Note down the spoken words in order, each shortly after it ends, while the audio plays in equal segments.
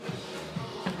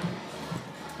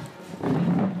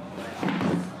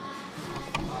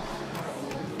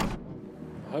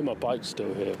I hope my bike's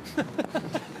still here.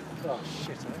 Oh,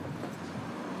 shit.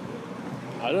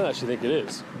 I don't actually think it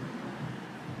is.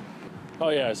 Oh,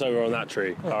 yeah, it's over on that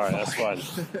tree. All right, that's fine.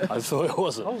 I thought it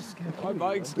wasn't. I was scared. My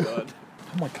bike's gone.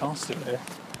 Oh, my car's still here.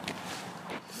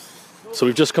 So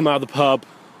we've just come out of the pub.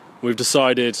 We've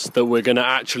decided that we're going to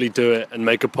actually do it and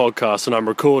make a podcast, and I'm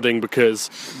recording because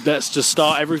let's just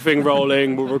start everything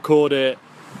rolling. We'll record it.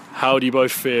 How do you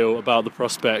both feel about the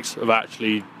prospects of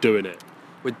actually doing it?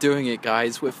 We're doing it,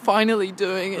 guys. We're finally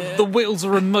doing it. The wheels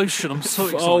are in motion. I'm so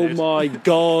excited. Oh my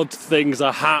God, things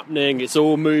are happening. It's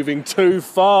all moving too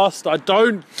fast. I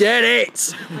don't get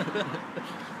it.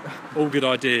 All good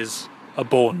ideas are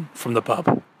born from the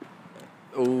pub.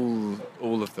 All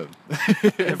of them.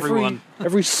 Everyone.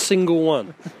 Every single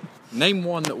one. Name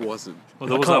one that wasn't. Well,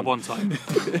 there was that one time.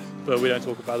 But we don't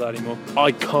talk about that anymore.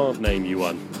 I can't name you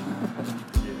one.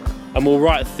 And we'll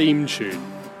write a theme tune.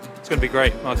 It's going to be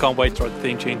great. I can't wait to write the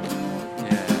theme tune.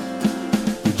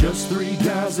 Yeah. We're just three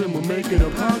guys and we're making a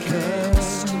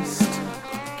podcast.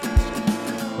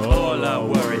 All our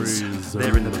worries,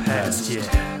 they're in the past,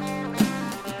 yeah.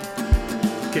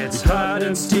 Gets hot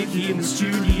and sticky in the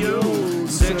studio.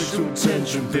 Sexual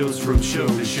tension builds from show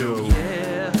to show.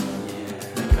 Yeah,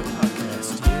 make a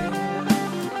podcast, yeah.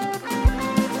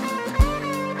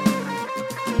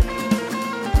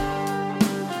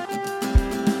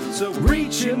 So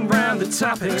reaching round the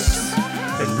topics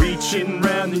and reaching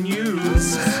round the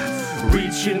news,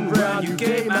 reaching round your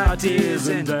game ideas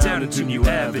and down into new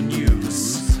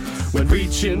avenues. When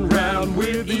reaching round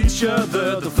with each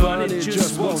other, the fun it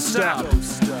just won't stop.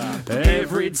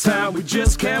 Every time we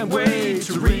just can't wait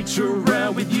to reach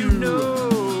around with you. No,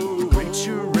 reach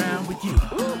around with you.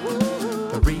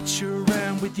 Reach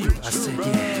around with you. I said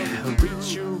yeah,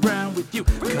 reach around with you.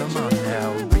 Come on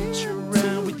now, reach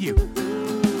around with you.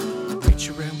 Reach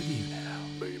around with you now,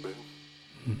 baby.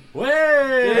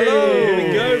 Hey! Here we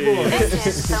go, boys. This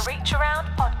is the Reach Around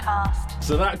Podcast.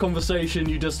 So that conversation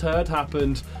you just heard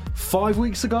happened 4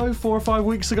 or 5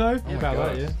 weeks ago. About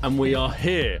that, yeah. And we are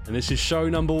here, and this is show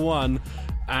number 1,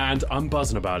 and I'm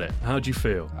buzzing about it. How do you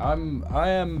feel? I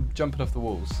am jumping off the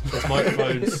walls. There's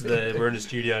microphones, we're in the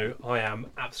studio. I am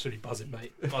absolutely buzzing,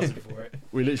 mate. Buzzing for it.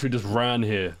 We literally just ran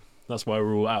here. That's why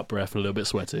we're all out of breath and a little bit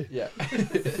sweaty. Yeah.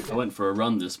 I went for a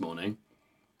run this morning.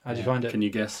 How'd you find it? Can you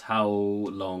guess how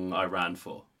long I ran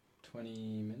for?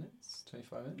 20 minutes?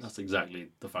 25 minutes? That's exactly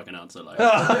the fucking answer. Like,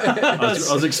 I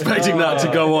was expecting that to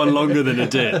go on longer than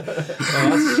it did.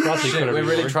 That's Shit, we're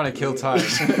really trying to kill time.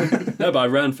 No, but I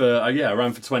ran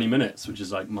for 20 minutes, which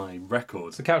is like my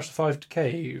record. the couch to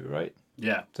 5K, right?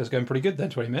 Yeah. So it's going pretty good then,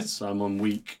 20 minutes. So I'm on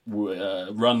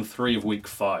run 3 of week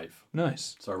 5.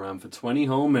 Nice. So I ran for 20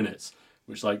 whole minutes,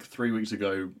 which like 3 weeks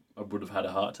ago I would have had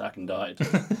a heart attack and died.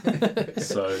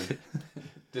 So.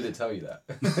 Did it tell you that?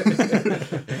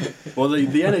 Well, the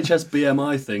NHS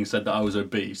BMI thing said that I was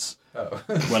obese. Oh.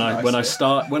 When I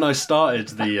started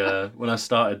the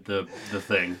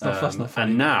thing, that's not funny.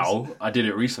 and now I did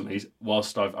it recently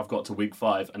whilst I've got to week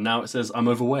 5, and now it says I'm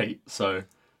overweight. So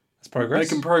That's progress.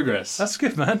 making progress. That's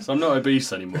good, man. So I'm not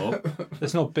obese anymore.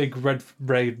 It's not big red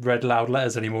loud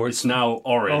letters anymore. It's now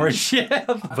orange, yeah.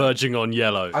 verging on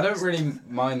yellow. I don't really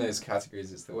mind those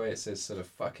categories. It's the way it says sort of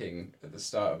fucking at the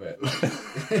start of it.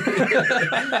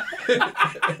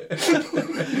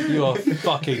 You are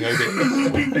fucking obese.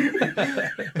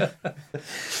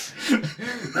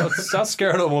 That's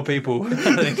scaring a lot more people, I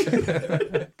think.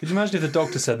 Could you imagine if the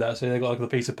doctor said that? So they got like a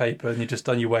piece of paper and you just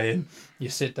done your weigh in, you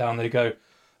sit down, they go,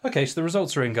 okay, so the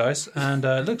results are in, guys, and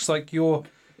it looks like you're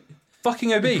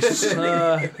fucking obese.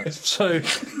 So,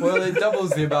 Well, it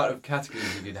doubles the amount of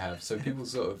categories you could have, so people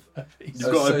sort of...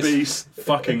 You've got obese,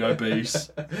 fucking obese.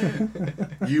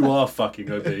 You are fucking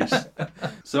obese.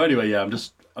 So anyway, yeah, I'm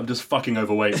just fucking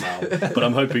overweight now, but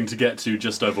I'm hoping to get to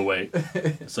just overweight.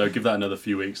 So give that another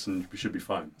few weeks and we should be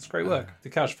fine. it's great work. The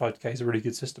Couch 5K is a really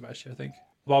good system, actually, I think.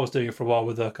 Well, I was doing it for a while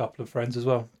with a couple of friends as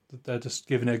well. They're just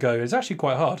giving it a go. It's actually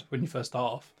quite hard when you first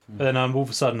start off. But then all of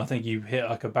a sudden, I think you hit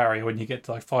like a barrier when you get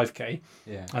to like 5K.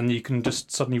 Yeah. And you can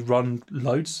just suddenly run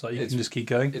loads. Like you can just keep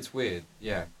going. It's weird,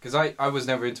 yeah. Because I was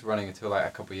never into running until like a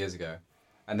couple of years ago.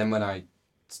 And then when I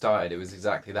started, it was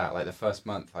exactly that. Like the first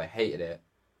month, I hated it.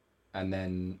 And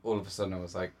then all of a sudden, I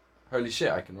was like, holy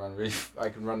shit, I can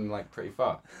run like pretty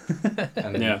far.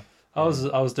 And Yeah. I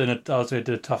was doing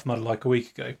a Tough Mudder like a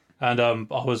week ago. And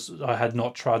I had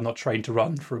not trained to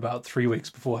run for about 3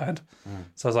 weeks beforehand.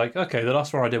 So I was like, okay, the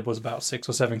last one I did was about 6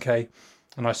 or 7K,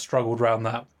 and I struggled around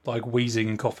that, like wheezing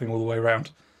and coughing all the way around.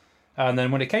 And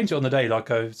then when it came to it on the day,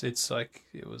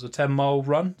 it was a 10-mile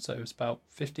run, so it was about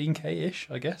 15k-ish,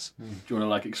 I guess. Do you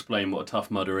want to explain what a Tough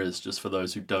Mudder is, just for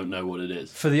those who don't know what it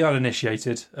is? For the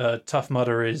uninitiated, Tough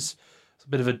Mudder is a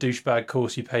bit of a douchebag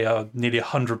course. You pay nearly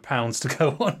 £100 to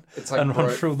go on and run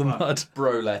through the mud.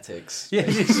 Broletics. Yeah,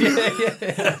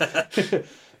 yeah.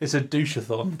 It's a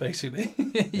douche-a-thon, basically.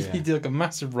 You do a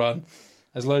massive run.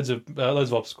 There's loads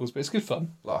of obstacles, but it's good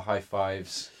fun. A lot of high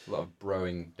fives, a lot of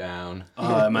broing down.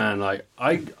 Oh man,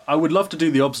 I would love to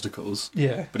do the obstacles.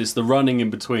 Yeah. But it's the running in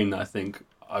between that I think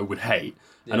I would hate.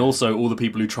 Yeah. And also all the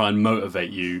people who try and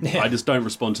motivate you. Yeah. I just don't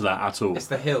respond to that at all. It's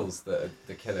the hills that are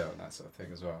the killer on that sort of thing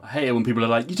as well. I hate it when people are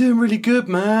like, "You're doing really good,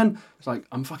 man." It's like,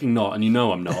 I'm fucking not, and you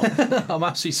know I'm not. I'm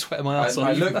absolutely sweating my ass off.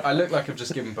 I look like I've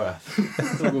just given birth.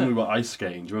 It's like when we were ice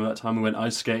skating. Do you remember that time we went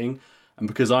ice skating? And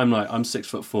because I'm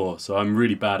 6'4", so I'm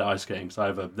really bad at ice skating. So I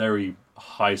have a very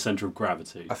high centre of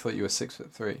gravity. I thought you were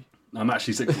 6'3". I'm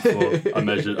actually 6'4".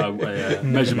 I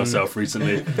measured myself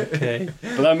recently. Okay.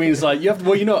 But that means you have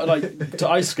to, to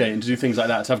ice skate and to do things like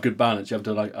that, to have good balance, you have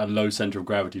to a low centre of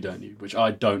gravity, don't you? Which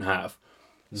I don't have.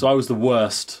 So I was the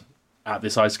worst at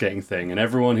this ice skating thing, and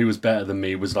everyone who was better than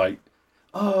me was like,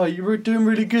 "Oh, you were doing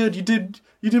really good. You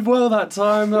did well that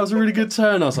time. That was a really good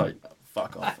turn." I was like,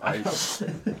 "Fuck off."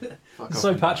 It's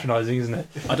so patronising, isn't it?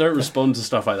 I don't respond to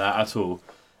stuff like that at all.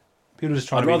 People just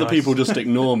try I'd to be rather nice. people just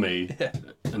ignore me. Yeah.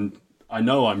 And I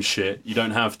know I'm shit. You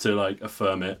don't have to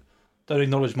affirm it. Don't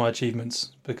acknowledge my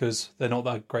achievements because they're not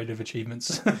that great of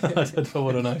achievements. I don't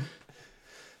want to know.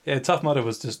 Yeah, Tough Mudder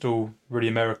was just all really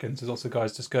American. There's lots of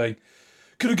guys just going,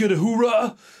 "Can I get a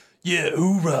hoorah? Yeah,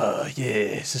 hoorah.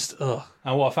 Yeah." It's just, ugh.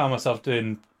 And what I found myself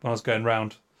doing when I was going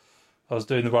round, I was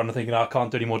doing the run and thinking, I can't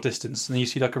do any more distance. And then you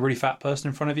see a really fat person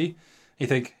in front of you. You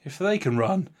think, if they can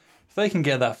run, if they can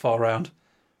get that far round,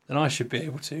 then I should be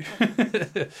able to.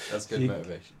 That's good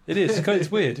motivation. It is.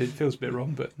 It's weird. It feels a bit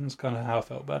wrong, but that's kind of how I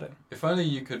felt about it. If only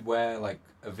you could wear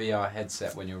a VR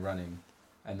headset when you're running,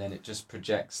 and then it just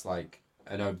projects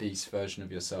an obese version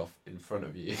of yourself in front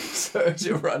of you. So as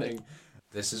you're running,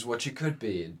 this is what you could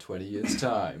be in 20 years'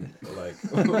 time. I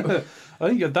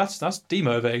think that's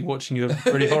demotivating, watching a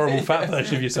really horrible fat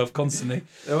version of yourself constantly.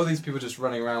 There are all these people just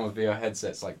running around with VR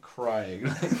headsets, crying.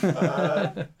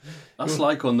 That's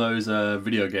like on those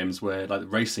video games where,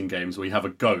 racing games, where you have a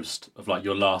ghost of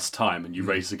your last time and you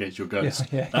race against your ghost.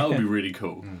 Yeah, that would be really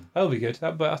cool. That would be good.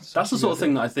 That's the sort of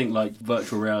thing that I think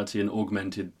virtual reality and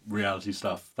augmented reality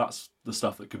stuff. That's the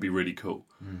stuff that could be really cool.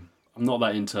 I'm not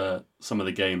that into some of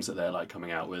the games that they're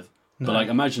coming out with. No. But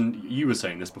imagine, you were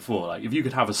saying this before, if you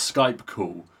could have a Skype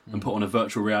call and put on a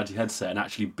virtual reality headset and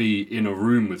actually be in a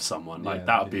room with someone,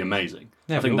 that would be amazing.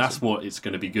 Yeah, I think that's what it's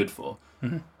going to be good for.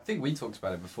 Mm-hmm. I think we talked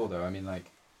about it before though. I mean,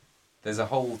 there's a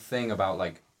whole thing about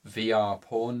VR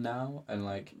porn now, and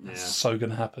it's so going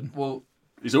to happen. Well,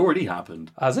 it's already happened.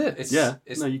 Has it?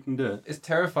 No, you can do it. It's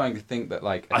terrifying to think that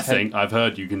I've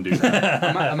heard you can do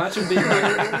that.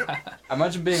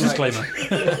 Imagine being disclaimer.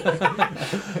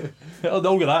 Oh,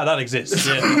 look at that. That exists.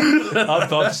 Yeah.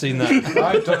 I've seen that.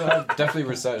 I've definitely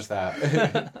researched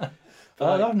that.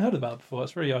 I haven't heard about it before.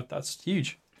 That's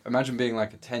huge. Imagine being a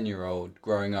 10-year-old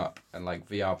growing up and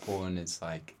VR porn is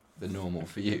the normal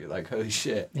for you. Holy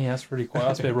shit. Yeah, that's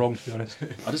that's a bit wrong, to be honest.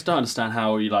 I just don't understand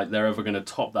how they're ever going to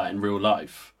top that in real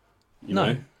life. You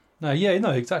know? No,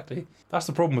 exactly. That's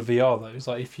the problem with VR though. It's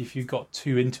if you got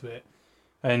too into it,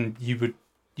 and you could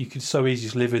so easily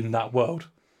just live in that world.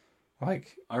 I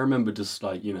remember just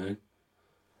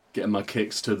getting my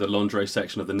kicks to the lingerie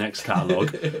section of the Next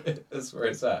catalogue. That's where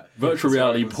it's at. Virtual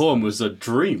reality porn was a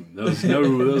dream. There was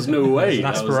no way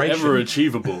that was ever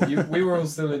achievevable. We were all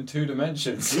still in 2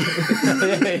 dimensions.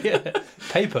 Yeah.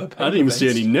 Paper I didn't even see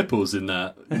any nipples in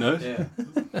that, Yeah.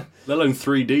 Let alone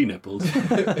 3D nipples.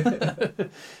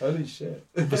 Holy shit.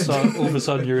 All of a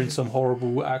sudden you're in some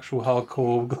horrible, actual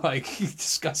hardcore,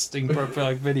 disgusting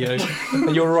video,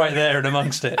 and you're right there and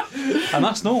amongst it. And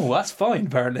that's normal. That's fine,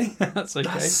 apparently. That's okay.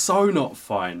 That's so not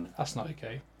fine. That's not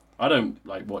okay. I don't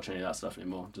watch any of that stuff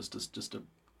anymore. Just to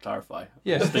clarify.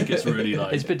 Yeah. I just think it's really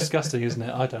it's a bit disgusting, isn't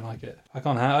it? I don't like it. I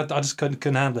can't. I just couldn't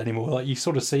handle it anymore. You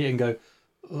sort of see it and go,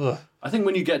 ugh. I think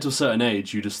when you get to a certain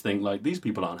age, you just think these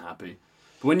people aren't happy.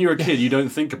 But when you're a kid, you don't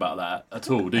think about that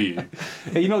at all, do you?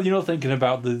 You're not thinking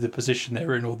about the position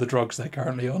they're in or the drugs they're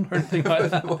currently on or anything like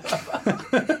that.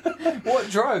 What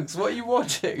drugs? What are you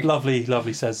watching? Lovely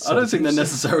says. I don't think they're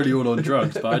necessarily all on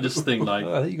drugs, but I just think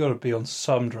I think you got to be on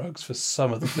some drugs for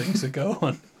some of the things that go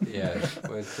on. Yeah,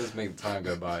 well, it does make the time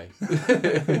go by.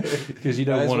 Because you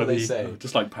don't want to be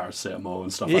just paracetamol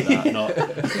and stuff like that, not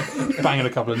banging a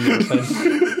couple of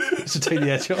Nurofen to take the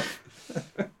edge off.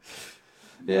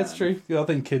 Yeah, it's true. I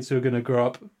think kids who are going to grow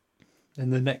up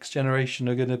in the next generation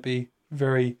are going to be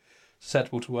very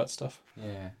susceptible to that stuff.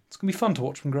 Yeah. It's going to be fun to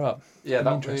watch them grow up. Yeah,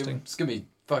 That'll that's be interesting. It's gonna be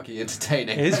fucking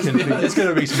entertaining. It is going to be. There's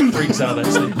going to be some freaks out there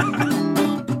soon.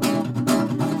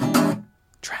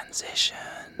 Transition.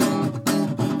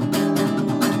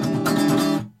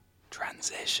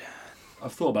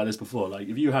 I've thought about this before. Like,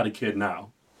 if you had a kid now,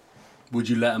 would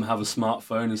you let them have a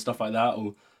smartphone and stuff like that?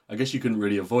 Or I guess you couldn't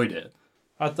really avoid it.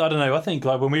 I don't know. I think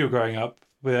like when we were growing up,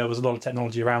 there was a lot of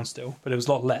technology around still, but it was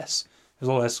a lot less. There's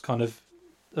a lot less kind of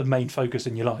a main focus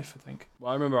in your life, I think.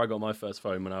 Well, I remember I got my first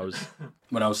phone when I was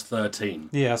 13.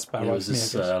 Yeah, that's about And right. it was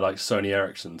this like Sony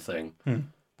Ericsson thing.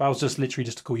 But I was just literally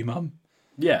just to call you mum.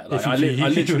 Yeah, like I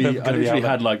literally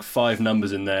had like 5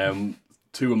 numbers in there. And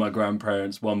 2 were my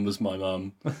grandparents, 1 was my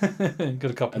mum, Got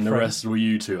a couple, and the rest were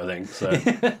you two, I think. So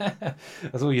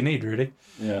that's all you need, really.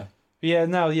 yeah.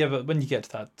 But when you get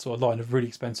to that sort of line of really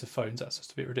expensive phones, that's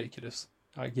just a bit ridiculous.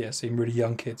 Like, seeing really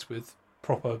young kids with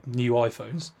proper new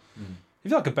iPhones.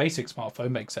 If you like a basic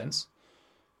smartphone, makes sense,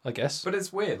 I guess. But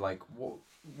it's weird, like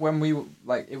when we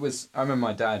like it was. I remember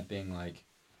my dad being like,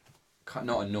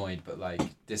 not annoyed, but like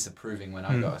disapproving when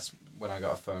I got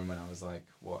a phone when I was like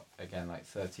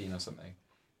 13 or something.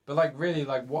 But like really,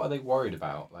 like what are they worried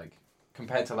about? Like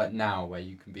compared to like now, where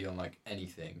you can be on like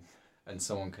anything, and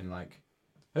someone can like,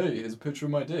 hey, here's a picture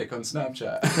of my dick on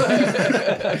Snapchat.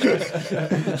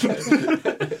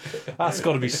 That's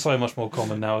got to be so much more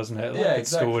common now, isn't it? Like, Yeah, at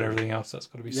school and exactly. everything else, that's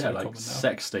got to be so like common now.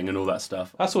 sexting and all that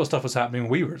stuff. That sort of stuff was happening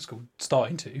when we were at school,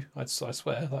 starting to. I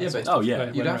swear. Yeah, but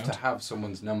you'd have to to. have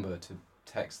someone's number to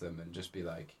text them and just be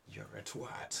like, you're a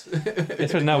twat.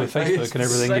 It's now with Facebook and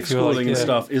everything. Sex If you're calling like, and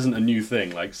stuff isn't a new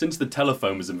thing. Like since the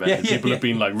telephone was invented, people have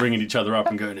been like ringing each other up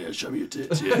and going, "Yeah, show me your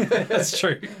tits." Yeah. That's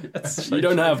true. You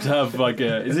don't have to have like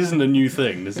this isn't a new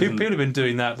thing. People have been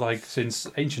doing that like since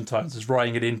ancient times, just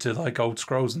writing it into like old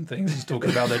scrolls and things, just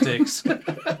talking about their dicks.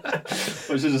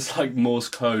 Which is just like Morse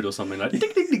code or something like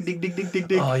dick, dick, dick, dick, dick, dick, dick,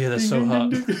 dick. Oh yeah, they're so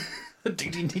hot. My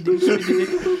dick is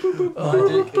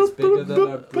bigger than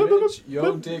a bridge.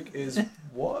 Your dick is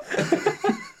what?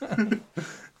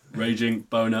 Raging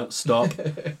boner, stop. Do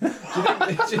you think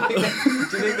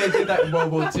they did that in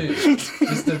World War II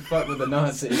just to fuck with the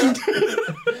Nazis?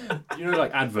 You know,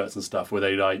 like adverts and stuff where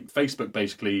they like Facebook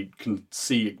basically can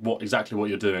see exactly what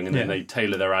you're doing and then they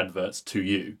tailor their adverts to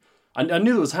you. I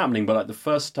knew it was happening, but like the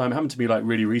first time it happened to me like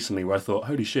really recently where I thought,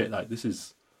 holy shit, like this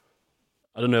is.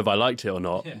 I don't know if I liked it or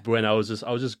not. Yeah. When I was just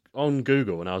on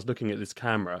Google and I was looking at this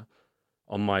camera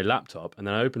on my laptop, and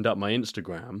then I opened up my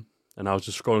Instagram and I was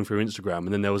just scrolling through Instagram,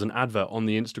 and then there was an advert on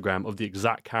the Instagram of the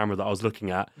exact camera that I was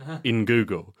looking at in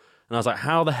Google, and I was like,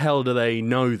 how the hell do they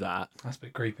know that? That's a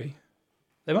bit creepy.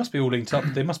 They must be all linked up.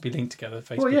 They must be linked together.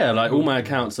 Facebook. Well, yeah, like all my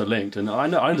accounts are linked, and I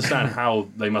understand how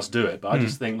they must do it, but I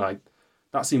just think like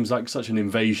that seems like such an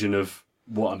invasion of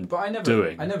what I'm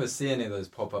doing. I never see any of those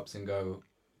pop-ups and go,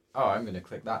 oh, I'm going to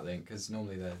click that link, because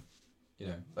normally they're, you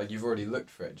know, like you've already looked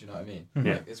for it. Do you know what I mean?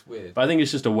 Yeah. Like, it's weird. But I think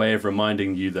it's just a way of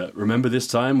reminding you that, remember this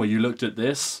time where you looked at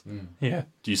this? Yeah.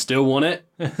 Do you still want it?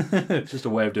 It's just a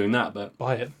way of doing that. But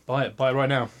Buy it right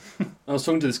now. I was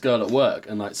talking to this girl at work,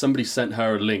 and like somebody sent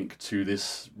her a link to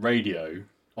this radio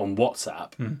on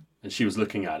WhatsApp, and she was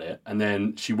looking at it, and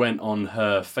then she went on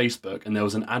her Facebook, and there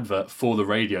was an advert for the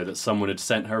radio that someone had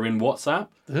sent her in WhatsApp.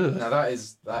 Ugh. Now that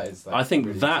is like, I think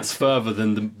really that's creepy. further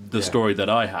than the story that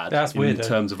I had. That's in weird, though.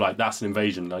 terms of like that's an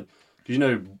invasion. Like, because you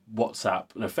know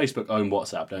Facebook own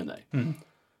WhatsApp, don't they?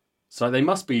 So they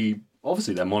must be.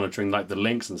 Obviously, they're monitoring like the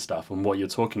links and stuff and what you're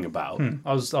talking about.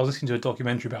 I was listening to a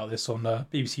documentary about this on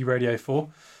BBC Radio 4,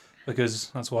 because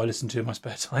that's what I listen to in my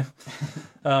spare time.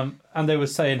 And they were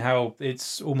saying how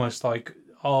it's almost like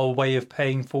our way of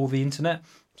paying for the internet.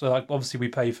 So like obviously we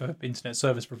pay for internet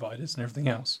service providers and everything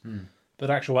else,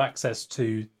 but actual access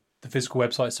to the physical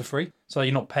websites are free. So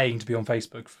you're not paying to be on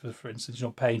Facebook, for instance. You're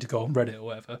not paying to go on Reddit or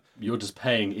whatever. You're just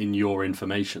paying in your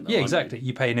information. Though, Yeah, aren't exactly.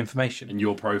 You pay in information. in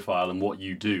your profile and what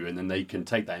you do, and then they can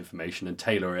take that information and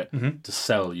tailor it to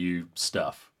sell you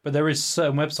stuff. But there is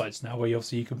certain websites now where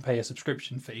you can pay a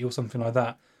subscription fee or something like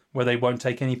that, where they won't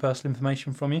take any personal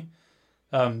information from you.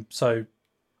 So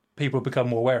people have become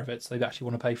more aware of it, so they actually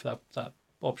want to pay for that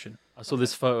option. I saw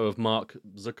this photo of Mark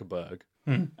Zuckerberg,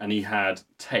 and he had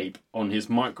tape on his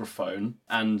microphone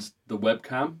and the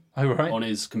webcam Oh, right. on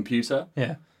his computer.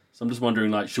 Yeah. So I'm just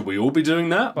wondering, like, should we all be doing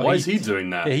that? Well, Why is he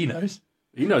doing that? Yeah, he knows.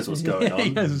 He knows what's going on. He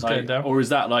knows what's Like, going down. Or is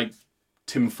that like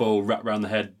tinfoil wrapped around the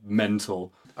head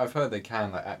mental? I've heard they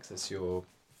can like access your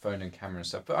phone and camera and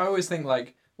stuff, but I always think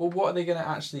like, well, what are they going to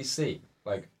actually see?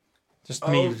 Like, Just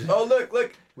me. oh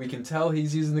look, we can tell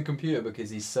he's using the computer because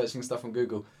he's searching stuff on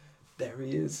Google. there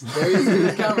he is in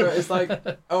the camera. It's like,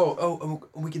 oh,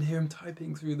 we can hear him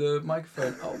typing through the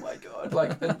microphone. Oh my god,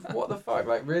 like, what the fuck?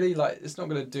 Like, really? Like, it's not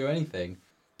going to do anything.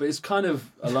 But it's kind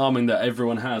of alarming that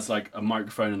everyone has like a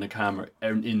microphone and a camera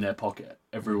in their pocket.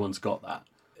 Everyone's got that.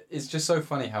 It's just so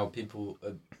funny how people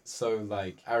are so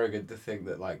like arrogant to think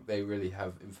that like they really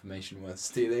have information worth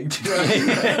stealing. Do you know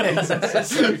what I mean?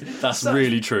 That's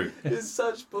really true. It's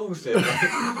such bullshit.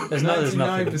 Like, There's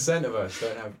 99% of us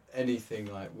don't have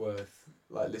anything like worth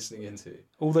like listening into.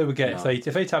 All they would get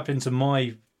if they tapped into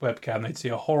my webcam, they'd see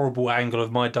a horrible angle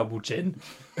of my double chin,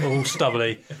 all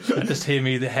stubbly, and just hear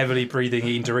me heavily breathing,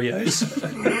 eating Doritos.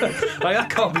 Like, that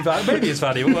can't be bad. Maybe it's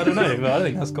valuable. I don't know, but I don't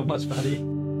think that's got much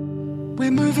value. We're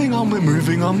moving on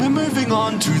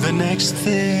to the next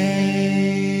thing.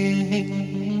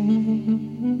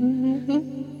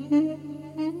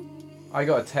 I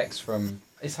got a text from.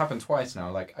 It's happened twice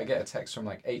now. Like, I get a text from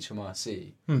like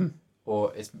HMRC,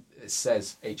 or it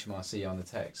says HMRC on the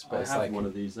text, but it's like one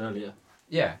of these earlier.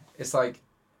 Yeah, it's like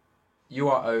you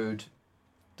are owed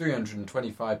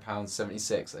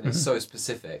 £325.76, and it's so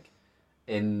specific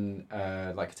in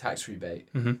like a tax rebate.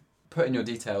 Put in your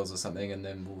details or something, and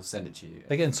then we'll send it to you.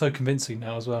 They're getting so convincing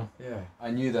now as well. Yeah,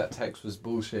 I knew that text was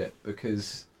bullshit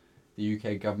because the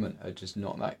UK government are just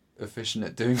not that efficient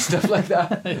at doing stuff like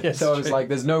that. Yes, so I was true. like,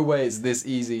 there's no way it's this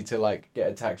easy to like get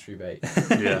a tax rebate.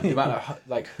 Yeah. The amount of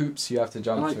like hoops you have to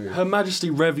jump Like, through. Her Majesty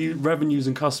Revenues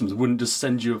and Customs wouldn't just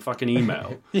send you a fucking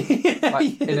email.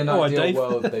 Like, in an Oh, ideal Dave.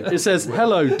 world, they It says,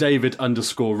 "Hello, David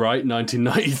 _Wright,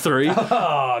 1993."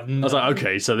 Oh, no. I was like,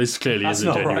 okay, so this clearly That's isn't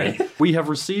not genuine. right. We have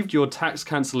received your tax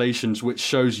cancellations, which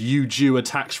shows you due a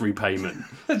tax repayment.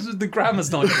 The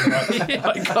grammar's not even right.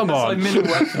 Like, come It's on. like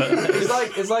minimal effort.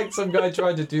 it's like some guy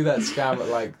tried to do that scam at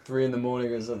like 3 a.m.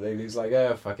 or something. He's like,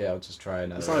 oh fuck it, I'll just try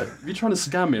another. It's like, if you're trying to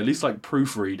scam me, at least like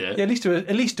proofread it. Yeah,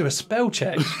 at least do a spell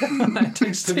check. It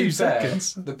takes To 2 be fair,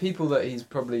 seconds. the people that he's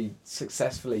probably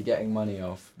successfully getting money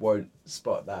off won't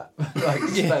spot that, like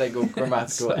spelling or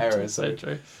grammatical errors. So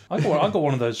true. I got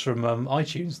one of those from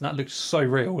iTunes, and that looks so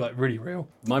real, like really real.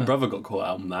 My brother got caught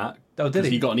out on that. Oh, did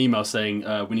he? He got an email saying,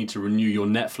 we need to renew your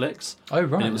Netflix. Oh,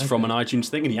 right. And it was from an iTunes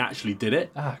thing, and he actually did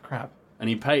it. Ah, crap. And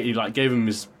he like gave him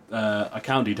his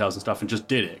account details and stuff and just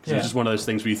did it. Because it was just one of those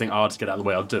things where you think, I'll just get out of the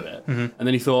way, I'll do it. And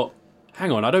then he thought,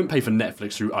 hang on, I don't pay for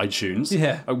Netflix through iTunes.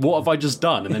 Yeah. Like, what have I just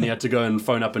done? And then he had to go and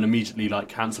phone up and immediately like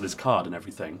cancel his card and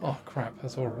everything. Oh, crap.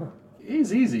 That's horrible. It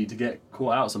is easy to get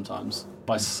caught out sometimes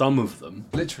by some of them.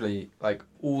 Literally, like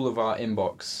all of our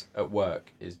inbox at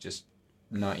work is just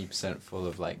 90% full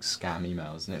of like scam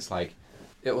emails, and it's like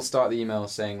it will start the email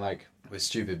saying like, we're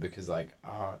stupid because like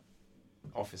our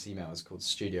office email is called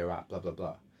studio at blah blah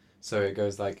blah. So it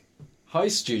goes like, hi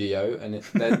studio, and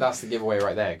that's the giveaway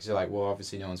right there, because you're like, well,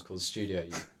 obviously no one's called studio,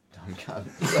 you dumb cunt.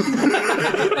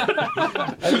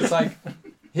 And it's like,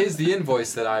 here's the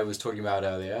invoice that I was talking about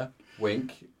earlier,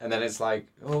 wink, and then it's like,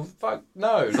 oh fuck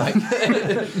no, like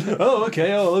Oh,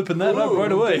 okay, I'll open that up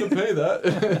right away. I'm gonna pay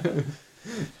that.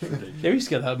 Yeah, we used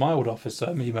to get that at my old office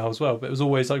email as well, but it was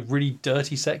always like really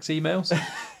dirty sex emails.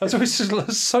 There's always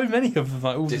just so many of them,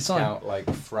 like all the time. Discount like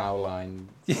Fraulein,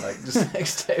 like just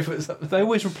next day or something. They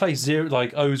always replace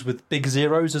like O's with big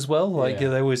zeros as well. Like Yeah.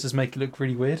 they always just make it look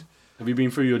really weird. Have you been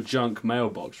through your junk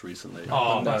mailbox recently?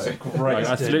 Oh, no. that's a great.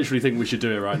 Like, I literally think we should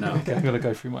do it right now. Okay, I'm gonna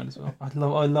go through mine as well. I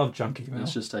love junk email.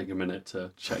 Let's just take a minute to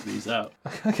check these out.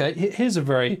 Okay, here's a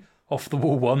very off the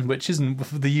wall one, which isn't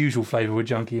the usual flavour with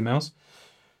junk emails.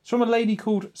 It's from a lady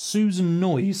called Susan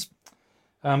Noyes,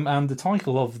 and the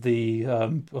title of the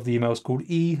email is called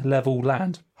E-Level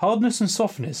Land. Hardness and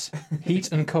softness,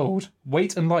 heat and cold,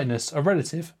 weight and lightness are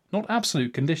relative, not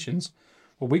absolute conditions.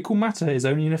 What we call matter is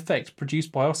only an effect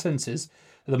produced by our senses,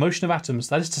 the motion of atoms,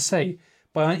 that is to say,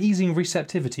 by our easing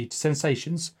receptivity to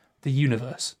sensations, the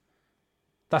universe.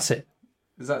 That's it.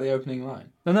 Is that the opening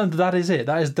line? No, that is it.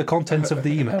 That is the contents of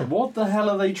the email. What the hell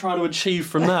are they trying to achieve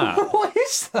from that? What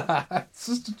is that? It's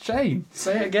just a chain.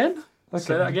 Say it again. Okay.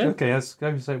 Say that again. Okay, let's go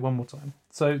and say it one more time.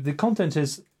 So the content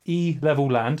is E-Level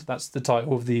Land. That's the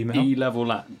title of the email. E-level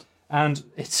land. And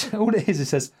it's all it is. It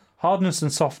says hardness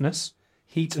and softness,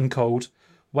 heat and cold,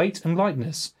 weight and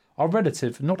lightness are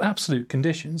relative, not absolute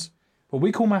conditions. What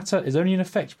we call matter is only an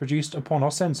effect produced upon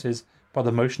our senses by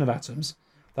the motion of atoms.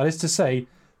 That is to say,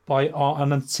 by our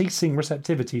unceasing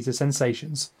receptivity to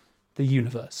sensations, the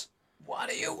universe. What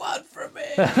do you want from me?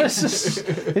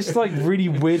 It's like really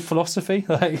weird philosophy.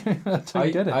 Like, I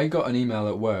don't get it. I got an email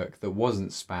at work that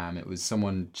wasn't spam. It was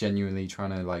someone genuinely trying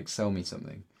to like sell me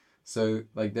something. So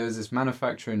like there was this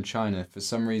manufacturer in China. For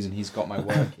some reason, he's got my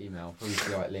work email, probably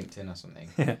through like LinkedIn or something.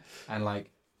 Yeah. And like,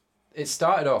 it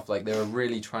started off like they were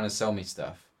really trying to sell me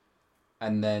stuff,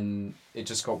 and then it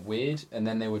just got weird, and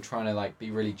then they were trying to like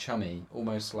be really chummy,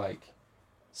 almost like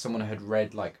someone had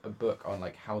read like a book on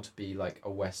like how to be like a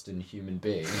Western human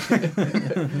being.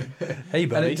 Hey,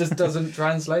 buddy. And it just doesn't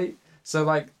translate. So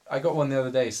like I got one the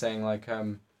other day saying like,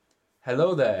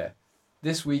 hello there.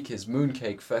 This week is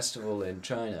Mooncake Festival in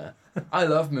China. I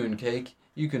love mooncake.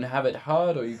 You can have it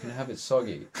hard or you can have it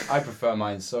soggy. I prefer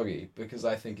mine soggy because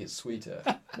I think it's sweeter.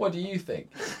 What do you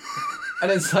think?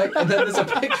 And it's like, and then there's a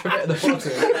picture of it at the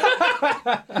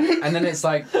bottom. And then it's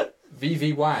like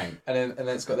VV Wang, and then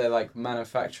it's got their like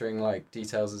manufacturing like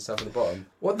details and stuff at the bottom.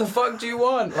 What the fuck do you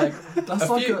want? Like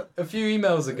a few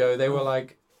emails ago, they were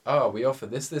like, "Oh, we offer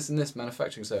this, and this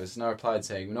manufacturing service," and I replied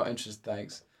saying, "We're not interested,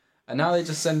 thanks." And now they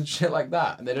just send shit like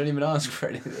that, and they don't even ask for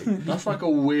anything. That's like a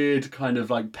weird kind of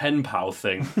like pen pal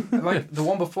thing. Like the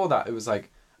one before that, it was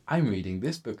like, "I'm reading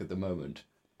this book at the moment.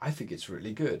 I think it's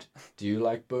really good. Do you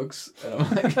like books?" And I'm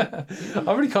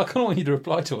like, I kind of want you to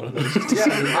reply to one of those.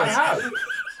 yeah,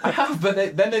 I have,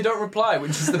 but then they don't reply,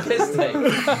 which is the piss thing.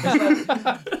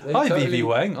 Hi, VV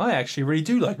Wang. I actually really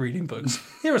do like reading books.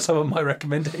 Here are some of my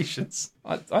recommendations.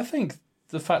 I think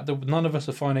the fact that none of us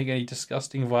are finding any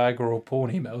disgusting Viagra or porn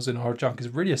emails in our junk is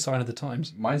really a sign of the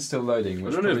times. Mine's still loading.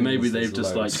 I don't know if maybe they've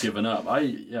just like given up.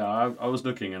 I was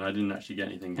looking and I didn't actually get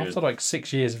anything good. After like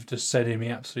 6 years of just sending me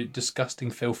absolute disgusting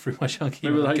filth through my junk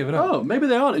email, like, given up. Oh, maybe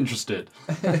they aren't interested.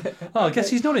 Oh, I guess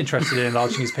he's not interested in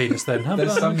enlarging his penis then. Huh?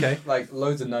 There's some okay. like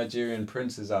loads of Nigerian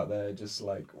princes out there just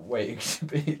like waiting to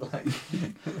be like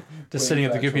Just sitting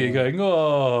at the computer going,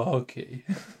 oh, okay.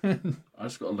 I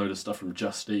just got a load of stuff from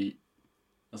Just Eat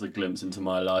as a glimpse into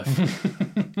my life.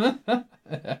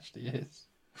 It actually is.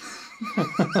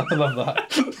 I love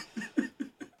that.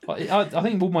 I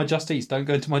think all my Just Eats don't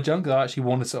go into my junk. I actually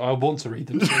want to read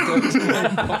them. So go into my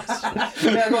inbox.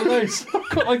 Yeah, I've got loads. I've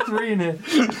got like 3 in here.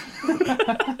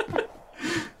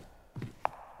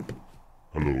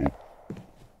 Hello,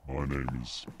 my name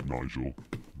is Nigel,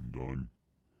 and I'm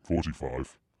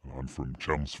 45, and I'm from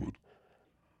Chelmsford,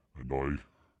 and I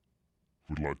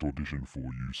would like to audition for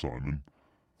you, Simon.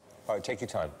 All right, take your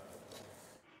time.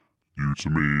 You to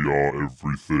me are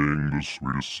everything, the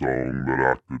sweetest song that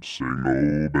I could sing,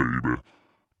 oh baby.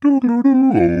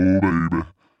 Doodle-doo, oh baby.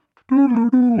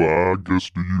 Doodle-doo, I guess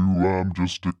to you I'm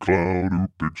just a clown who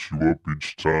picks you up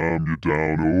each time you're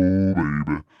down, oh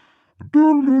baby.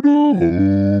 Doodle-doo,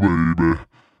 oh baby.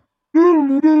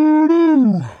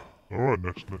 Doodle-doo. Alright,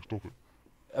 next topic.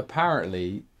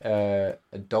 Apparently, a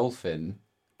dolphin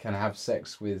can have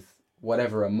sex with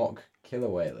whatever a mock killer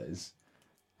whale is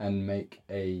and make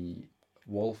a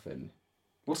wolfin.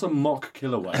 What's a mock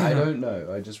killer whale? I don't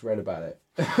know. I just read about it.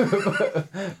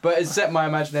 But it set my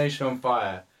imagination on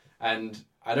fire. And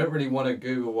I don't really want to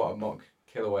Google what a mock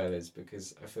killer whale is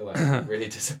because I feel like it's really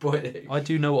disappointing. I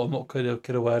do know what a mock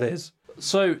killer whale is.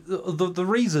 So the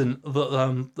reason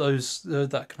that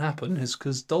that can happen is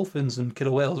because dolphins and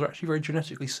killer whales are actually very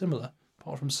genetically similar,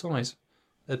 apart from size.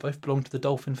 They both belong to the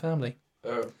dolphin family.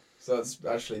 Oh, so that's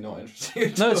actually not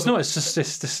interesting. No, it's not. It's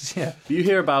just yeah. Do you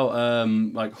hear about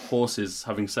like horses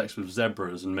having sex with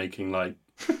zebras and making like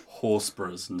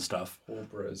horsebras and stuff?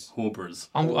 Horbras.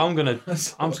 I'm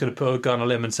just gonna put a gun on a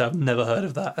limb and say I've never heard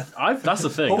of that. That's the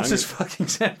thing. Horses fucking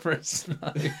zebras. No.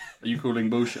 Are you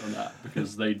calling bullshit on that?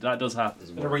 Because that does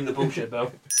happen. Better ring the bullshit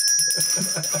bell.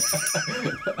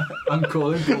 I'm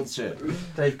calling bullshit.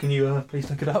 Dave, can you please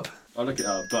look it up? I'll look it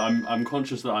up, but I'm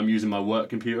conscious that I'm using my work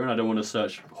computer and I don't want to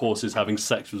search horses having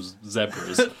sex with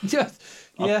zebras.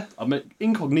 Yeah. I'll make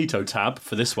incognito tab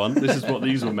for this one. This is what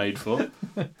these were made for.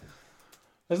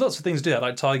 There's lots of things to do that,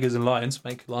 like tigers and lions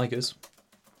make ligers.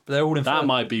 But they're all in That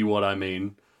might be what I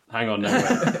mean. Hang on, no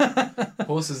wait.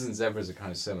 Horses and zebras are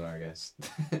kind of similar, I guess.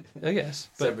 I guess.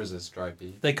 But Zebras are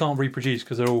stripy. they can't reproduce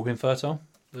because they're all infertile,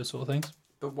 those sort of things.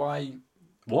 But why?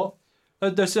 What?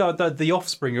 The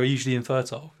offspring are usually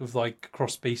infertile with like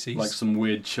cross species. Like some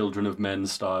weird Children of Men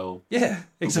style yeah,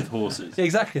 with horses.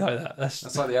 exactly like that.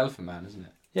 That's like the Elephant Man, isn't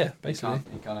it? Yeah, basically.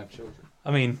 You can't have children.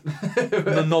 I mean,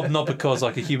 not because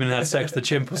like a human had sex with a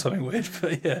chimp or something weird,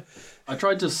 but yeah. I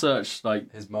tried to search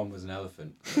like His mum was an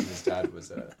elephant and his dad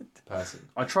was a person.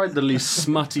 I tried the least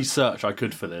smutty search I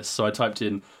could for this, so I typed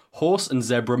in horse and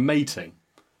zebra mating,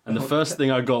 and the first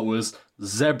thing I got was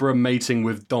zebra mating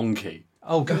with donkey.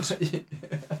 Oh, good.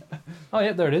 Oh,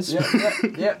 yeah, there it is.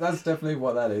 Yeah, that's definitely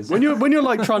what that is. When you're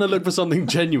like trying to look for something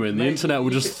genuine, the internet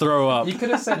will just throw up. You could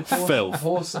have said filth.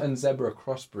 horse and zebra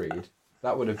crossbreed.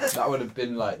 That would have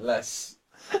been like less.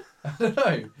 I don't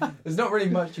know. There's not really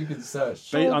much you can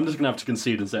search. I'm just gonna have to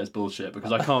concede and say it's bullshit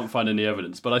because I can't find any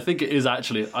evidence. But I think it is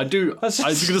actually. I'm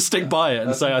just gonna stick by it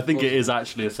and say I think it is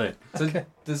actually a thing. So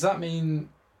does that mean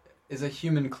Is a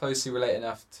human closely related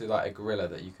enough to like a gorilla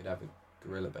that you could have a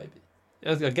gorilla baby?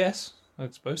 I guess. I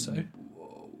suppose so.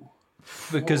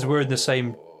 Because we're in the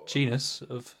same genus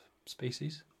of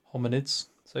species, hominids.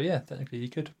 So yeah, technically you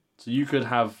could. So you could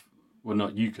have... Well,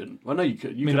 not you could. Well, no, you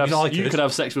could. You, I mean, could, have, I you could. could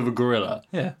have sex with a gorilla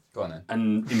Yeah, Go on then.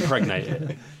 and impregnate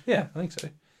it. yeah, I think so.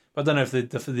 But I don't know if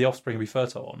the offspring will be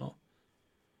fertile or not.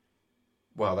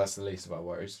 Well, that's the least of our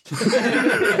worries.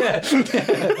 If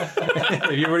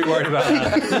you're really worried about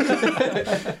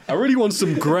that. I really want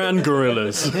some grand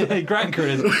gorillas. Grand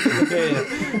gorillas.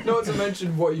 Yeah. Not to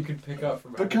mention what you could pick up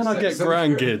from. But can I get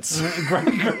grandkids?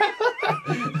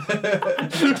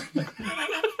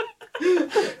 I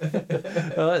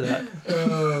like that.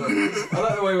 I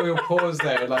like the way we all paused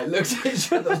there and like looked at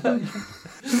each other like...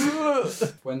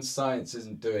 When science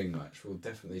isn't doing much, we'll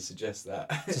definitely suggest that.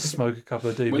 Just smoke a couple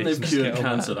of doobies. When they've and cured get on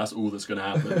cancer, that. that's all that's going to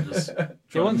happen. Just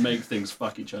try to make things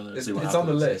fuck each other. And It's see what on the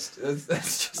happens. list. It's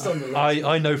just on the list.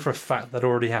 I know for a fact that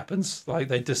already happens. Like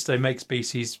they make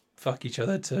species fuck each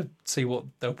other to see what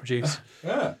they'll produce.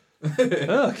 Yeah.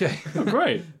 Oh, okay. Oh,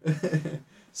 great.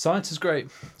 Science is great.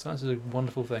 Science is a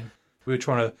wonderful thing. We were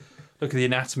trying to look at the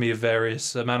anatomy of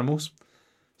various animals.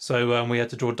 So we had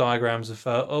to draw diagrams of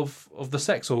the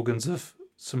sex organs of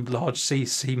some large sea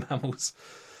mammals.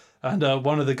 And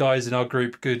one of the guys in our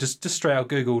group just straight out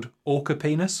Googled orca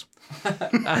penis.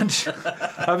 And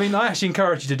I mean, I actually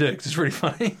encourage you to do it because it's really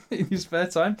funny in your spare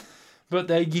time. But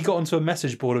you got onto a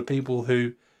message board of people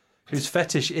whose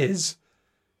fetish is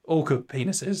orca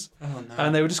penises. Oh, no.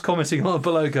 And they were just commenting on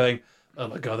below going, oh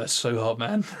my God, that's so hot,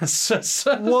 man.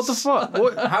 What the fuck?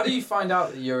 What? How do you find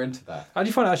out that you're into that? How do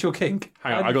you find out that's your kink?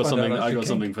 Hang How on, do I you got find something. out that's I your got kink?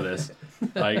 something for this.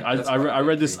 Like I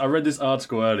read this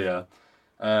article earlier.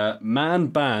 Man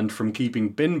banned from keeping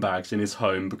bin bags in his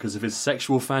home because of his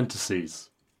sexual fantasies.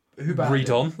 Who banned Read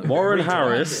it? on. Warren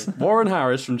Harris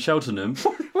from Cheltenham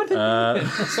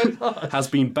has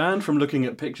been banned from looking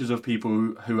at pictures of people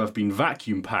who have been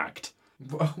vacuum packed.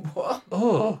 What?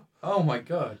 Oh. Oh my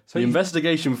God. The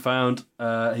investigation found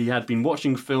he had been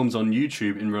watching films on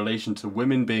YouTube in relation to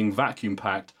women being vacuum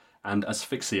packed and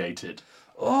asphyxiated.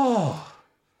 Oh.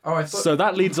 Oh, I thought... So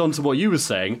that leads on to what you were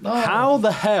saying. How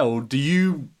the hell do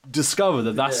you discover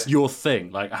that that's your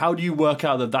thing? Like, how do you work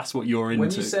out that that's what you're into?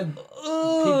 When you said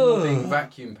people were being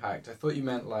vacuum packed, I thought you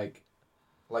meant like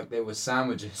they were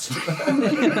sandwiches.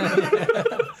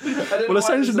 Well,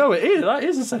 essentially, no, it is. That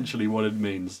is essentially what it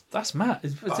means. That's mad.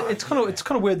 It's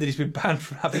kind of weird that he's been banned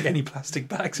from having any plastic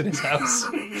bags in his house.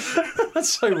 That's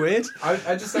so weird.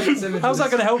 I just think it's images. How's that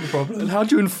going to help the problem? And how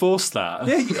do you enforce that?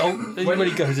 Yeah, when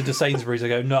he goes into Sainsbury's, I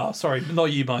go, no, sorry,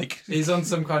 not you, Mike. He's on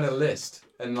some kind of list,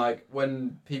 and like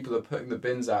when people are putting the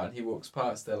bins out and he walks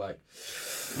past, they're like,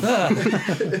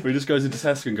 He just goes into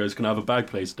Tesco and goes, "Can I have a bag,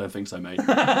 please?" Don't think so, mate.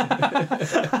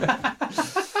 yeah,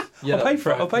 I'll pay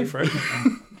for it. I'll pay for it.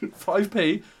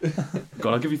 5p.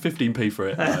 God, I'll give you 15p for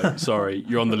it. No, sorry,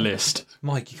 you're on the list.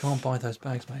 Mike, you can't buy those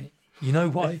bags, mate. You know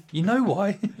why? You know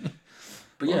why?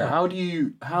 But yeah, how do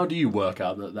you work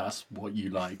out that that's what you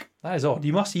like? That is odd.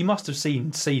 You must have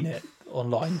seen it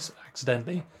online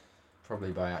accidentally.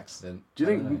 probably by accident. Do you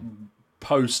think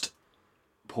post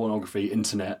pornography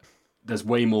internet, there's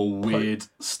way more weird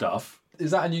stuff?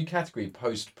 Is that a new category?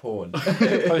 Post porn.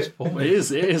 Post porn. It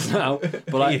is now.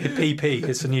 But like, PP.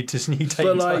 It's a new take.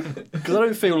 but like, because I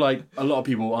don't feel like a lot of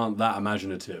people aren't that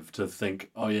imaginative to think,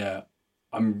 oh yeah,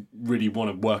 I really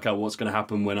want to work out what's going to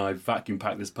happen when I vacuum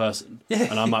pack this person,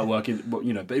 and I might work in,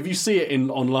 you know. But if you see it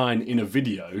online in a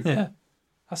video, yeah,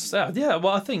 that's yeah.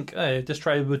 Well, I think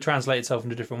it would translate itself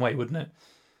in a different way, wouldn't it?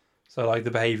 So like the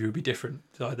behaviour would be different.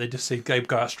 Like they just see they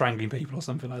go out strangling people or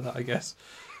something like that, I guess.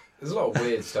 There's a lot of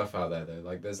weird stuff out there though.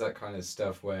 Like there's that kind of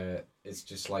stuff where it's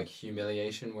just like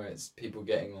humiliation, where it's people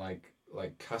getting like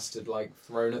custard like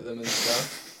thrown at them and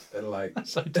stuff. And like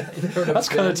So that's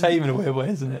kind of tame in a weird way,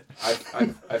 isn't it?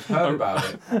 I've heard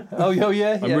about it. Oh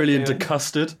yeah. I'm really into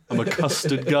custard. I'm a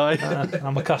custard guy.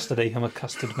 I'm a custody. I'm a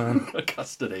custard man. A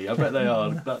custody. I bet they are.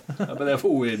 I bet they have a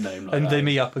weird name like And that. they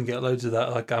meet up and get loads of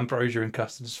that, like ambrosia and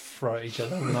custard, just throw at each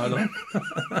other all night long.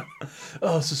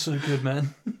 Oh, this is so good,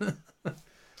 man.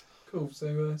 Cool.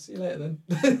 So see you later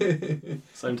then.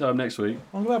 Same time next week.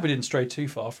 I'm glad we didn't stray too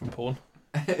far from porn.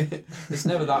 It's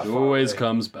never that It far always away.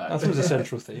 comes back. That was a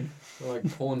central theme. They're like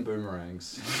porn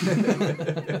boomerangs.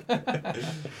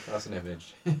 That's an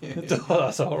image. Oh,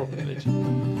 that's a horrible image.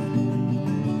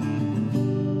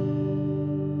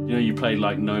 You know, you played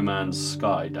like No Man's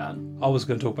Sky, Dan. I was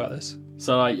going to talk about this.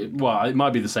 So, like, well, it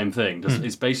might be the same thing.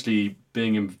 It's basically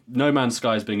No Man's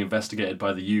Sky is being investigated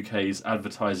by the UK's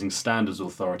Advertising Standards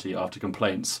Authority after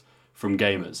complaints from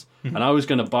gamers. And I was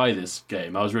going to buy this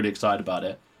game. I was really excited about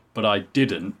it. but I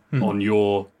didn't on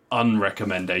your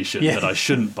unrecommendation that I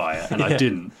shouldn't buy it, and I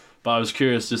didn't. But I was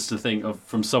curious just to think of,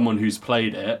 from someone who's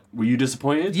played it, were you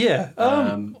disappointed? Yeah,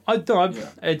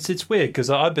 it's weird because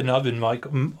I've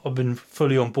been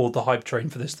fully on board the hype train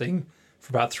for this thing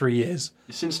for about 3 years.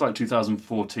 Since like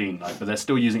 2014, but they're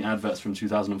still using adverts from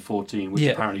 2014, which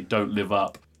apparently don't live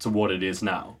up to what it is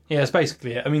now. Yeah, it's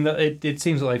basically it. I mean, it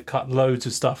seems like they've cut loads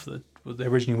of stuff that they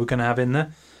originally were going to have in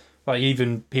there. Like,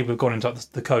 even people have gone into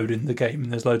the code in the game,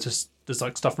 and there's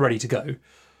like stuff ready to go,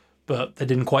 but they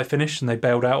didn't quite finish, and they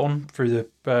bailed out on through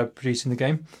the producing the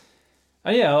game.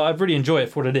 And yeah, I really enjoy it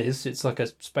for what it is. It's like a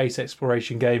space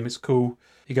exploration game. It's cool.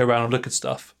 You go around and look at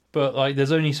stuff, but like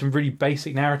there's only some really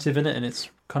basic narrative in it, and it's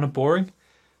kind of boring.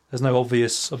 There's no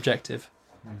obvious objective.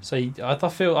 So I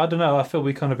feel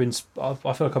we kind of been. I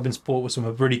feel like I've been spoiled with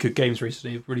some really good games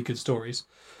recently, really good stories,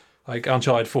 like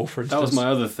Uncharted 4, for instance. That was my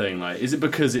other thing. Like, is it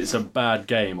because it's a bad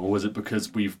game, or was it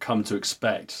because we've come to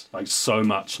expect like so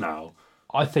much now?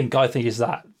 I think it's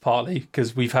that partly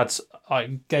because we've had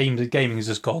gaming has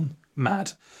just gone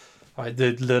mad. Like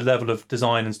the level of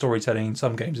design and storytelling in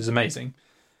some games is amazing.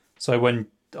 So when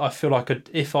I feel like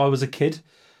if I was a kid,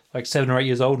 like 7 or 8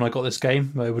 years old, and I got this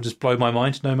game, it would just blow my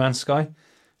mind. No Man's Sky.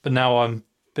 But now I'm a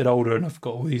bit older and I've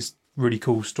got all these really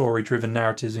cool story-driven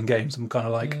narratives in games. I'm kind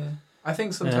of like... Yeah. I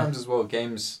think sometimes as well,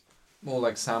 games, more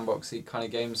like sandboxy kind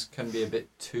of games, can be a bit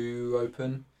too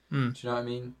open. Do you know what I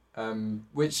mean?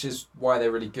 Which is why they're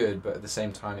really good, but at the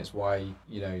same time it's why,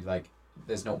 like,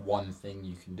 there's not one thing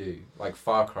you can do. Like,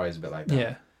 Far Cry is a bit like that.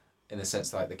 Yeah. In the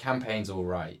sense that, like, the campaign's all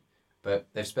right, but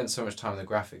they've spent so much time on the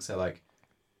graphics, they're like,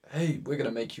 hey, we're going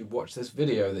to make you watch this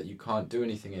video that you can't do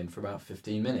anything in for about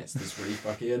 15 minutes. That's really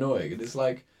fucking annoying. And it's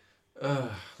like,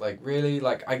 really?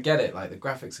 Like, I get it. Like, the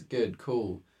graphics are good,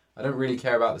 cool. I don't really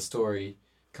care about the story.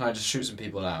 Can I just shoot some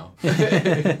people now?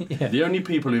 Yeah. The only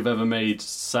people who've ever made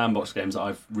sandbox games that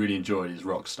I've really enjoyed is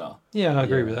Rockstar. Yeah, I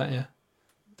agree with that, yeah.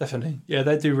 Definitely. Yeah,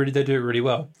 they do it really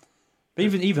well. But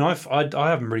even I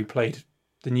haven't really played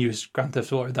the newest Grand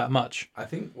Theft Auto that much. I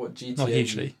think what Not GTA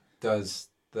hugely. does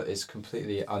that is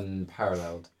completely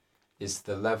unparalleled is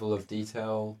the level of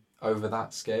detail over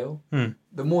that scale.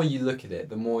 The more you look at it,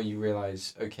 the more you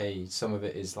realise, okay, some of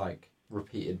it is like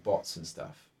repeated bots and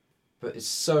stuff. But it's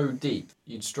so deep,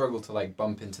 you'd struggle to like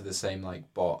bump into the same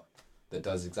like bot that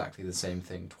does exactly the same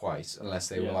thing twice, unless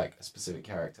they were like a specific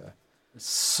character.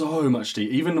 So much deep.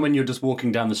 Even when you're just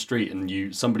walking down the street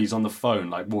and somebody's on the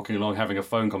phone, like walking along having a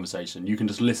phone conversation, you can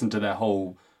just listen to their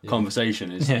whole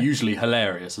conversation. It's usually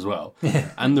hilarious as well.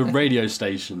 And the radio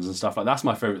stations and stuff like that's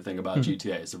my favourite thing about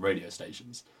GTA is the radio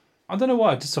stations. I don't know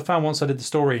why. I found once I did the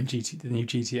story in the new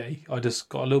GTA, I just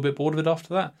got a little bit bored of it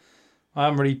after that. I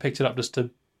haven't really picked it up just to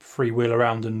freewheel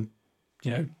around and,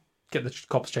 get the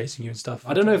cops chasing you and stuff.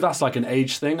 I don't know if that's like an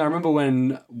age thing. I remember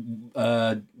when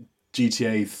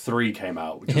GTA 3 came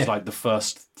out, which was like the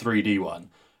first 3D one,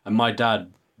 and my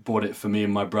dad bought it for me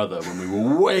and my brother when we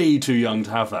were way too young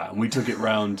to have that, and we took it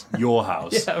round your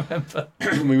house. Yeah, I remember.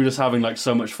 We were just having like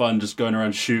so much fun just going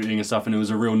around shooting and stuff, and it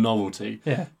was a real novelty.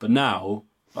 Yeah. But now,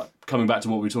 like, coming back to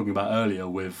what we were talking about earlier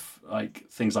with like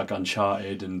things like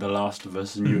Uncharted and The Last of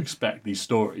Us, and you expect these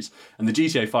stories, and the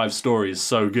GTA 5 story is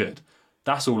so good.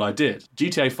 That's all I did.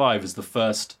 GTA 5 is the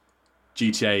first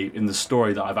GTA in the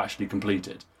story that I've actually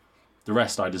completed. The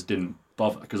rest I just didn't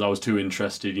bother because I was too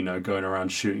interested, going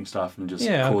around shooting stuff and just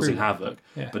causing havoc.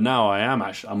 Yeah. But now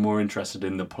I'm more interested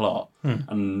in the plot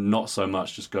and not so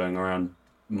much just going around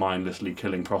mindlessly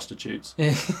killing prostitutes.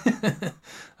 Yeah.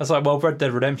 That's like, Red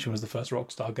Dead Redemption was the first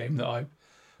Rockstar game that I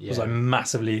was like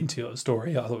massively into the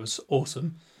story. I thought it was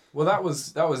awesome. Well, that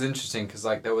was interesting because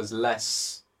like there was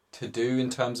less to do in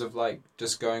terms of like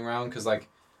just going around because like,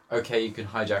 okay, you can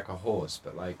hijack a horse,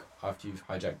 but like after you've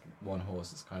hijacked one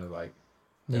horse, it's kind of like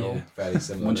they're all fairly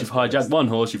similar. Once you've hijacked one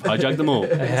horse, you've hijacked them all.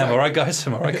 Yeah, I'm all right, guys.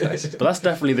 But that's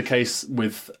definitely the case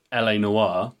with LA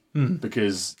Noire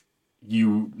because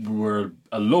you were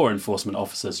a law enforcement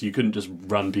officer, so you couldn't just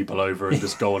run people over and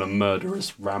just go on a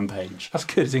murderous rampage. That's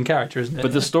good. It's in character, isn't it?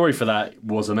 But the story for that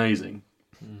was amazing.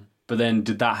 But then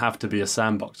did that have to be a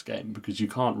sandbox game? Because you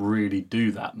can't really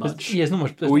do that much. There's not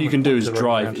much. All you can do is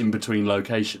drive in between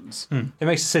locations. It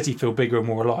makes the city feel bigger and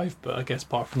more alive, but I guess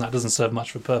apart from that, it doesn't serve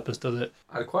much of a purpose, does it?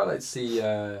 I'd quite like to see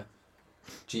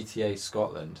GTA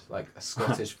Scotland, like a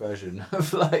Scottish version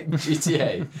of like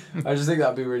GTA. I just think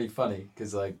that'd be really funny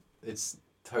because like it's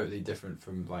totally different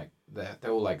from like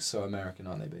they're all like so American,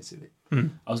 aren't they? Basically.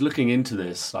 I was looking into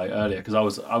this like earlier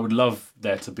because I would love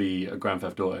there to be a Grand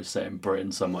Theft Auto set in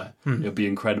Britain somewhere. It would be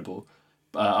incredible.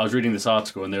 I was reading this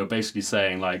article and they were basically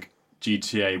saying like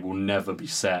GTA will never be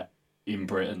set in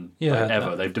Britain Yeah,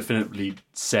 ever. They've definitively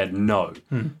said no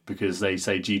because they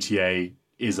say GTA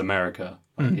is America,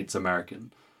 like it's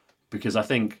American. Because I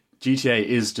think GTA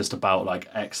is just about like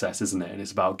excess, isn't it? And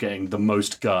it's about getting the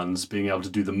most guns, being able to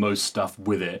do the most stuff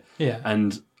with it. Yeah.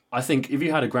 And I think if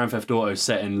you had a Grand Theft Auto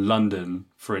set in London,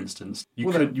 for instance, It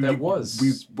was the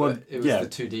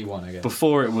 2D one, I guess.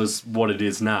 Before it was what it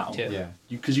is now. Yeah.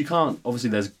 Because you can't, obviously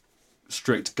there's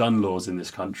strict gun laws in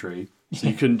this country, so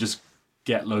you couldn't just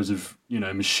get loads of,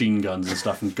 machine guns and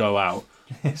stuff and go out.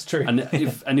 It's true. And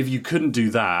if you couldn't do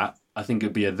that, I think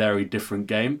it'd be a very different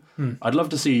game. I'd love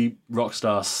to see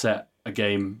Rockstar set a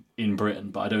game in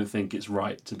Britain, but I don't think it's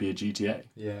right to be a GTA.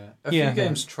 Yeah. A few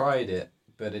games tried it,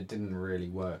 but it didn't really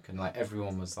work, and like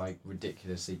everyone was like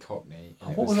ridiculously cockney.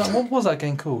 What was that? What was that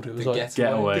game called? It was The like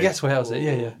Getaway. The Getaway. That was it.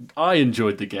 Yeah. I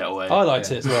enjoyed the Getaway. I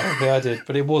liked it as well. Yeah, I did.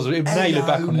 But it was. Now you look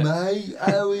back on it. Mate,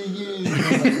 how are you?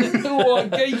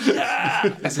 What game?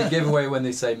 Yeah. It's a giveaway when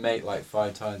they say mate like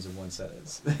 5 times in one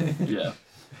sentence. Yeah.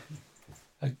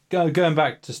 Going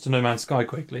back just to No Man's Sky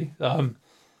quickly.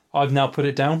 I've now put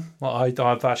it down. Well,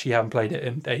 I've actually haven't played it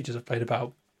in ages. I've played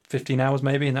about 15 hours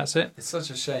maybe, and that's it. It's such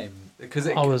a shame because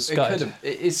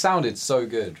it sounded so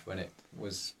good when it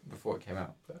was before it came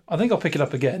out. But I think I'll pick it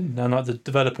up again. And like the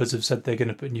developers have said they're going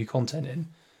to put new content in.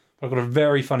 But I've got a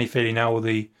very funny feeling now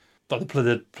the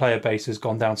player base has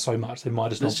gone down so much they might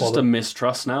just not It's bother. just a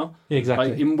mistrust now. Yeah,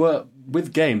 exactly. Like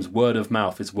with games, word of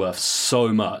mouth is worth so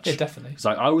much. Yeah, definitely. It's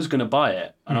like I was going to buy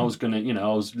it, and I was going to,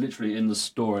 I was literally in the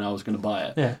store and I was going to buy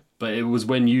it. Yeah. But it was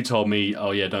when you told me,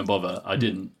 oh yeah, don't bother, I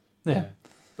didn't. Yeah.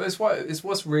 But it's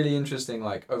what's really interesting,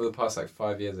 like over the past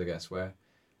 5 years, I guess, where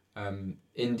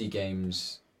indie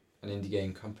games and indie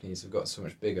game companies have got so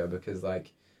much bigger because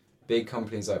like big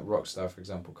companies like Rockstar, for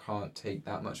example, can't take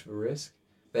that much of a risk.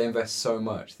 They invest so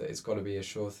much that it's got to be a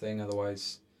sure thing.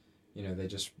 Otherwise, they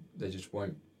just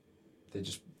won't take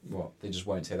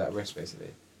that risk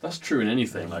basically. That's true in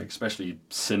anything, like especially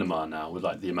cinema now with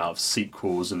like the amount of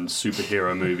sequels and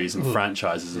superhero movies and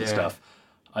franchises and stuff.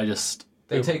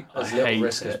 They take as little hate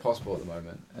risk as it. possible at the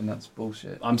moment, and that's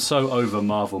bullshit. I'm so over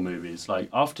Marvel movies. Like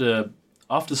after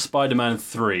Spider-Man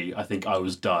 3, I think I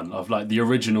was done. Of like the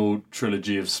original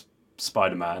trilogy of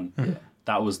Spider-Man. Yeah.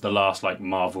 That was the last like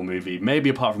Marvel movie, maybe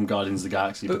apart from Guardians of the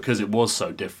Galaxy, because it was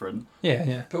so different.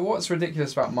 Yeah. But what's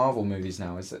ridiculous about Marvel movies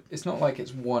now is that it's not like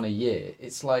it's one a year.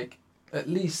 It's like at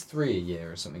least 3 a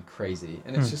year or something crazy.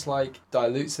 And it's just like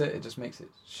dilutes it. It just makes it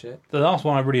shit. The last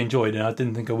one I really enjoyed and I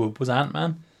didn't think I would was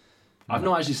Ant-Man. I've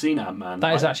not actually seen Ant-Man.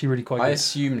 That is actually really quite I good.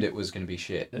 assumed it was going to be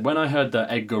shit. When I heard that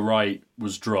Edgar Wright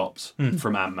was dropped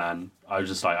from Ant-Man, I was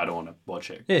just like, I don't want to watch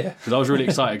it. Yeah. Because I was really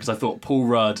excited because I thought Paul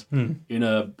Rudd in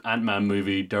a Ant-Man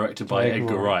movie directed by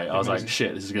Edgar Wright, I was like,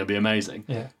 shit, this is going to be amazing.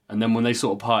 Yeah. And then when they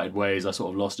sort of parted ways, I sort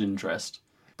of lost interest.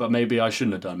 But maybe I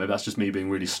shouldn't have done. Maybe that's just me being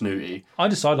really snooty. I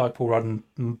like Paul Rudd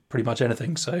in pretty much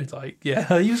anything. So like,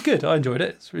 yeah, he was good. I enjoyed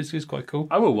it. It was quite cool.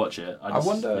 I will watch it. I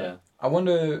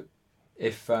wonder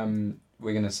if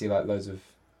we're going to see like loads of,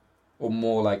 or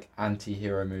more like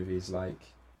anti-hero movies like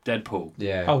Deadpool.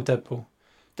 Yeah. Oh, Deadpool.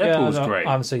 Deadpool's yeah, great.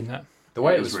 I haven't seen that. The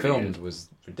way It it was was really filmed good. was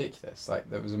ridiculous. Like,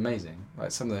 that was amazing.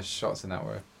 Like, some of the shots in that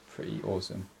were pretty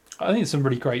awesome. I think there's some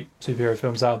really great superhero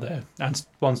films out there, and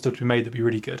one still to be made that'd be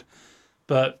really good.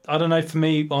 But I don't know, for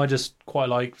me, I just quite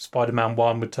like Spider-Man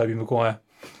 1 with Tobey Maguire.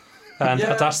 And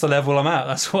that's the level I'm at.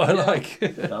 That's what I like.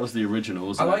 That was the original,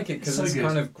 wasn't I like it because So it's good.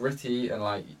 kind of gritty and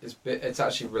like it's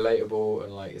actually relatable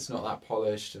and like it's not that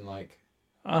polished and like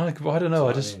I don't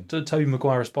know. That's what I mean. Tobey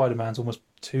Maguire as Spider-Man's almost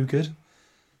too good.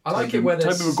 I like it where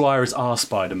there's Tobey Maguire is our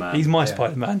Spider-Man. He's my Yeah.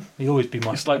 Spider-Man. He'll always be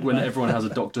my It's like when Spider-Man. everyone has a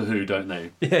Doctor Who, don't they?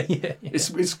 Yeah.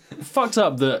 It's fucked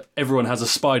up that everyone has a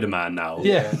Spider-Man now.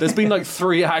 Yeah. There's been like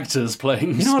 3 actors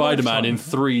playing You know what I Spider-Man like? in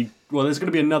 3... Well, there's going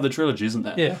to be another trilogy, isn't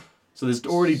there? Yeah. So there's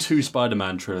already 2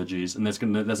 Spider-Man trilogies, and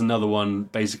there's another one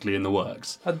basically in the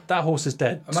works. That horse is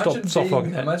dead. Stop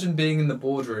flogging it. Imagine being in the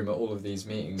boardroom at all of these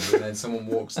meetings and then someone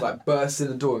bursts in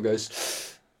the door and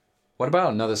goes, "What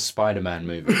about another Spider-Man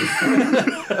movie?"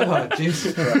 Oh,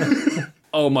 Jesus Christ.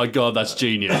 Oh my god, that's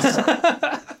genius.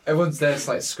 Everyone's there just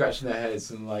like scratching their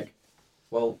heads and like,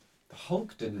 well, the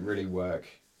Hulk didn't really work.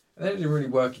 And then it didn't really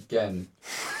work again.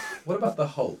 What about the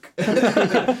Hulk?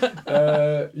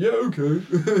 Yeah, okay.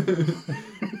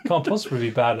 Can't possibly be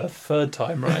bad a third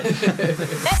time, right?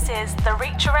 This is the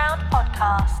Reach Around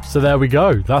podcast. So there we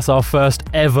go. That's our first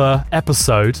ever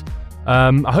episode.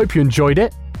 I hope you enjoyed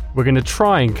it. We're going to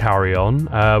try and carry on.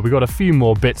 We've got a few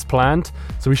more bits planned,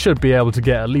 so we should be able to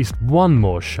get at least one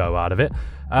more show out of it.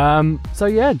 So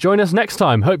yeah, join us next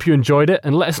time. Hope you enjoyed it,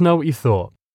 and let us know what you thought.